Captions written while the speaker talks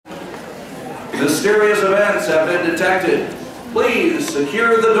Mysterious events have been detected. Please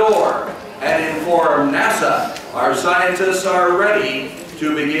secure the door and inform NASA our scientists are ready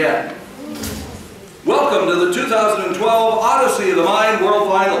to begin. Welcome to the 2012 Odyssey of the Mind World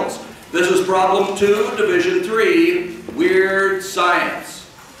Finals. This is Problem 2, Division 3, Weird Science.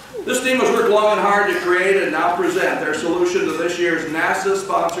 This team has worked long and hard to create and now present their solution to this year's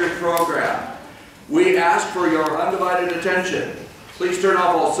NASA-sponsored program. We ask for your undivided attention. Please turn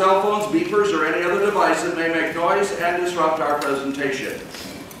off all cell phones, beepers, or any other device that may make noise and disrupt our presentation.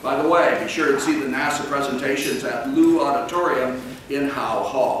 By the way, be sure to see the NASA presentations at Lou Auditorium in Howe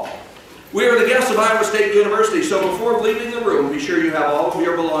Hall. We are the guests of Iowa State University, so before leaving the room, be sure you have all of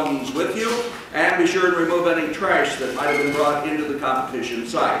your belongings with you, and be sure to remove any trash that might have been brought into the competition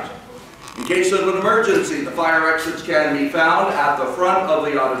site. In case of an emergency, the fire exits can be found at the front of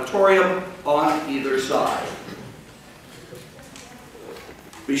the auditorium on either side.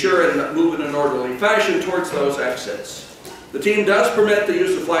 Be sure and move in an orderly fashion towards those exits. The team does permit the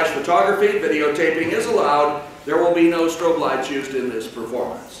use of flash photography. Videotaping is allowed. There will be no strobe lights used in this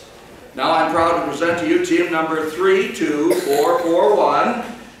performance. Now I'm proud to present to you team number 32441.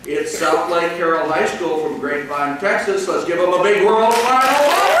 It's South Lake Carroll High School from Grapevine, Texas. Let's give them a big world final.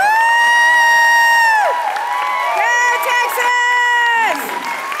 Go Texas!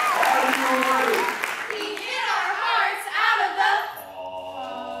 We hit our hearts out of the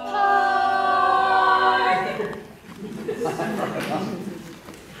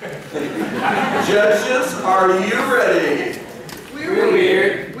Judges, are you ready? We're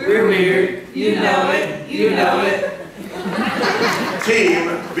weird. We're weird. You know it. You know it.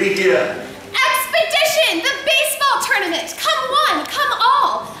 Team, begin. Expedition, the baseball tournament. Come one, come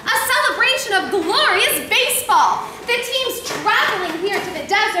all. A celebration of glorious baseball. The team's traveling here to the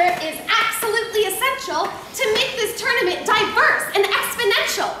desert is absolutely essential to make this tournament diverse and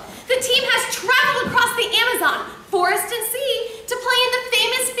exponential. The team has traveled across the Amazon, forest and sea, to play in the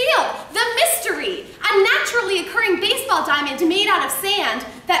famous field, the Mystery, a naturally occurring baseball diamond made out of sand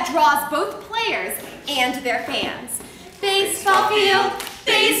that draws both players and their fans. Baseball field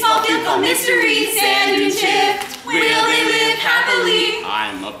called Mystery, sand and chipped, will they live happily?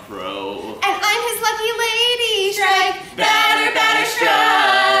 I'm a pro. And I'm his lucky lady, strike, batter, batter,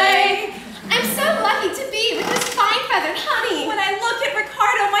 strike. I'm so lucky to be with this fine-feathered honey. When I look at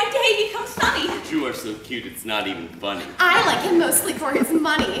Ricardo, my day becomes sunny. You are so cute, it's not even funny. I like him mostly for his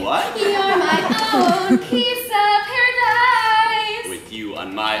money. What? You're my own piece of paradise. With you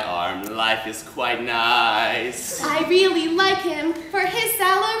on my arm, life is quite nice. I really like him for his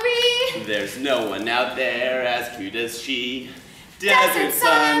salary. There's no one out there as cute as she. Desert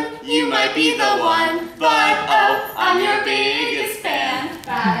sun, you might be the one, but oh, I'm your biggest fan.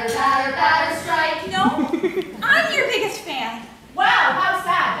 Batter, batter, batter, strike. No, I'm your biggest fan. Wow, how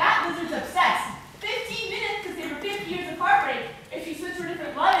sad. That lizard's obsessed. 15 minutes because they were 50 years of heartbreak. If she switched to a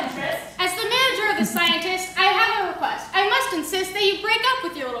different love interest. As the manager of the scientists, I have a request. I must insist that you break up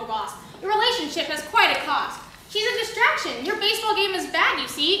with your little boss. Your relationship has quite a cost. She's a distraction. Your baseball game is bad, you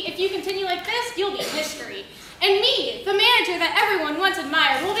see. If you continue like this, you'll be history. And me, the manager that everyone once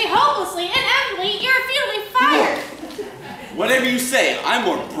admired, will be hopelessly, inevitably, irrefutably fired. Whatever you say, I'm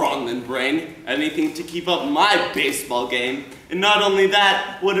more brawn than brain. Anything to keep up my baseball game. And not only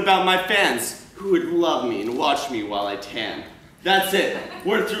that, what about my fans, who would love me and watch me while I tan? That's it.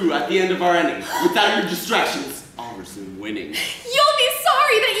 We're through at the end of our inning. Without your distractions, I'll resume winning. You'll be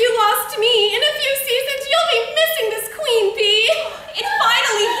sorry that you lost me. In a few seasons, you'll be missing this queen bee. It's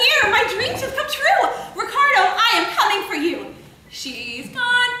finally here. My dreams have come true. Ricardo, I am coming for you. She's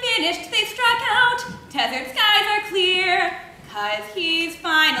gone, finished, they struck out. Desert skies are clear. 'Cause he's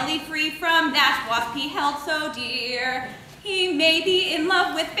finally free from that wasp he held so dear. He may be in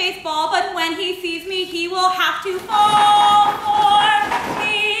love with baseball, but when he sees me, he will have to fall for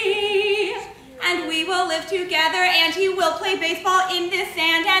me. And we will live together, and he will play baseball in this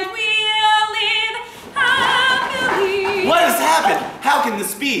sand, and we'll live happily. What has happened? How can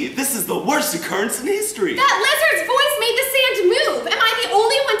this be? This is the worst occurrence in history. That lizard's voice made the sand move. Am I the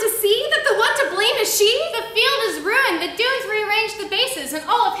only one to see that the one to blame is she? The field is ruined. The dunes rearranged the bases. In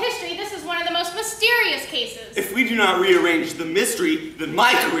all of history, this is one of the most mysterious cases. If we do not rearrange the mystery, then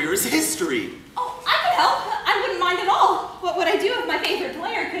my career is history. Oh, I could help. I wouldn't mind at all. What would I do if my favorite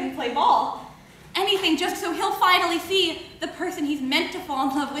player couldn't play ball? Anything just so he'll finally see the person he's meant to fall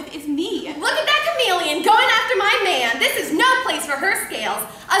in love with is me. Look at that chameleon going after my man. This is no place for her scales,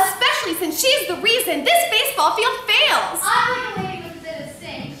 especially since she's the reason this baseball field fails. I like a lady with a bit of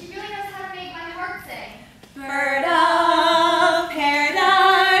sing. She really knows how to make my heart sing. Bird of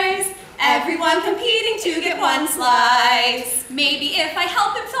paradise, everyone competing to get one slice. Maybe if I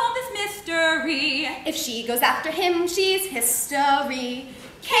help him solve this mystery, mystery. If she goes after him, she's history.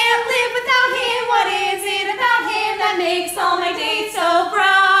 Can't live without him, what is it about him that makes all my days so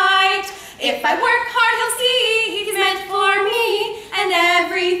bright? If I work hard, he'll see he's meant for me, and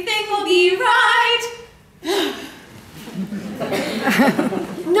everything will be right.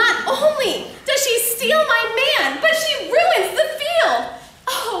 Not only does she steal my man, but she ruins the field.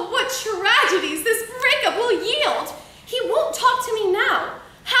 Oh, what tragedies this breakup will yield. He won't talk to me now.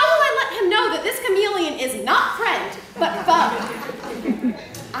 How will I let him know that this chameleon is not friend, but foe?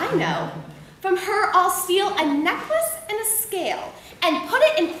 I know. From her, I'll steal a necklace and a scale and put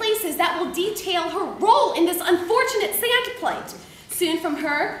it in places that will detail her role in this unfortunate sand plight. Soon from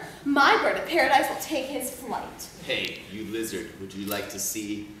her, my bird of paradise will take his flight. Hey, you lizard, would you like to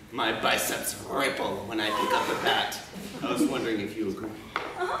see my biceps ripple when I pick up a bat? I was wondering if you agree.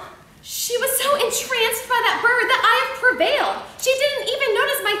 She was so entranced by that bird that I have prevailed. She didn't even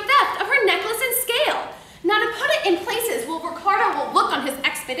notice my theft of her necklace and scale. Now to put it in places where Ricardo will look on his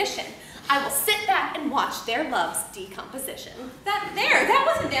expedition, I will sit back and watch their love's decomposition. That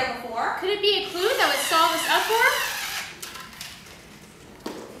wasn't there before. Could it be a clue that would solve this uproar?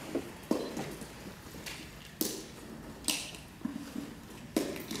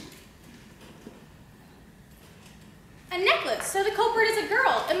 A necklace, so the culprit is a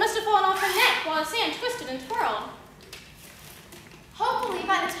girl. It must have fallen off her neck while the sand twisted and twirled. Hopefully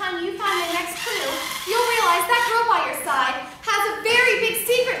by the time you find the next clue, you'll realize that girl by your side has a very big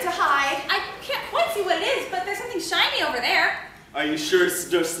secret to hide. I can't quite see what it is, but there's something shiny over there. Are you sure it's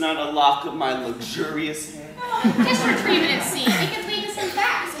just not a lock of my luxurious hair? Just retrieve it and see. It can lead to some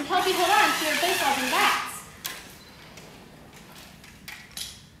facts and help you hold on to your baseballs and bats.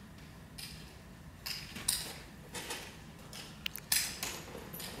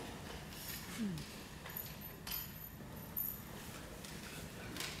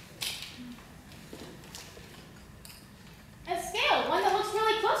 A scale, one that looks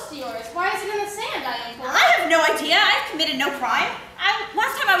really close to yours. Why is it in the sand, I implore? I have no idea. I've committed no crime.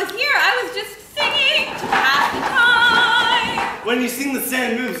 Last time I was here, I was just singing to pass the time. When you sing the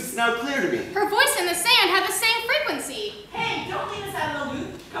sand moves, it's now clear to me. Her voice and the sand have the same frequency. Hey, don't leave us out of the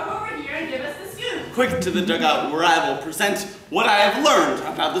loop. Come over here and give us the scoop. Quick to the dugout where I will present what I have learned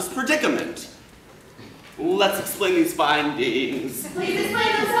about this predicament. Let's explain these findings. Please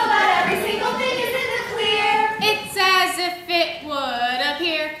explain them so that every single thing is in the clear. It's as if it would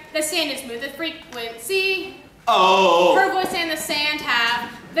appear. The sand is moved with frequency. Oh! Her voice and the sand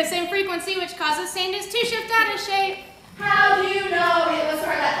have the same frequency, which causes sand to shift out of shape. How do you know it was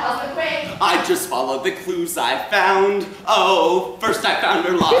her that caused the quake? I just followed the clues I found. Oh, first I found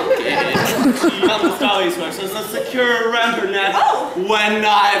her locket. She almost always wears so secure around her neck. Oh. When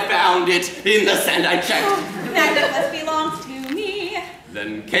I found it in the sand, I checked. That necklace belongs to me.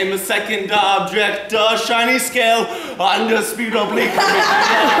 Then came a second object, a shiny scale, undisputably correct.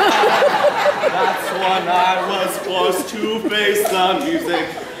 That's when I was forced to face the music.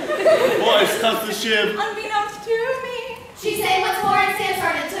 Voice touched the ship. Unbeknownst to me. She sang once more and sand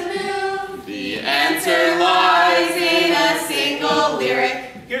started to move. The Answer lies in a single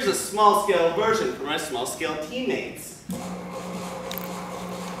lyric. Here's a small scale version for my small scale teammates.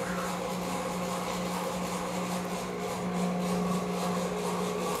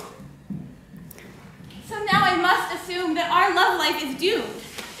 So now I must assume that our love life is doomed.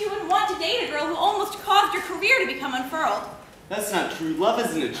 You wouldn't want to date a girl who almost caused your career to become unfurled. That's not true. Love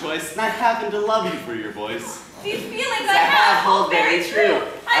isn't a choice, and I happen to love you for your voice. These feelings I have hold very true.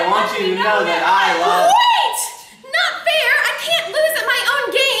 I want you to know that I love... Wait! Not fair! I can't lose at my own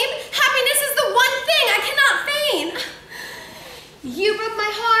game! Happiness is the one thing I cannot feign! You broke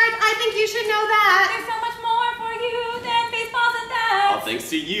my heart, I think you should know that. There's so much more for you than baseballs and bats. All thanks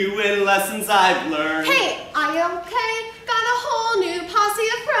to you and lessons I've learned. Hey, are you okay? Got a whole new posse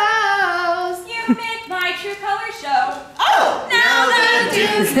of pros. You make my true colors show. Oh! Now the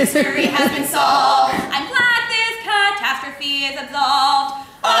Duke's mystery has been solved. I'm glad this catastrophe is absolved.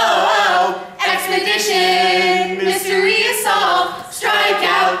 Oh! Expedition, mystery is solved. Strike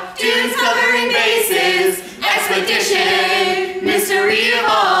out, dudes covering bases. Expedition, mystery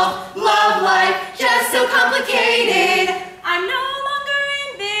evolved. Love life, just so complicated. I'm no longer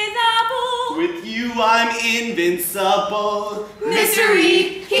invisible. With you I'm invincible.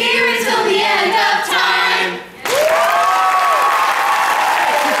 Mystery, here until the end of time.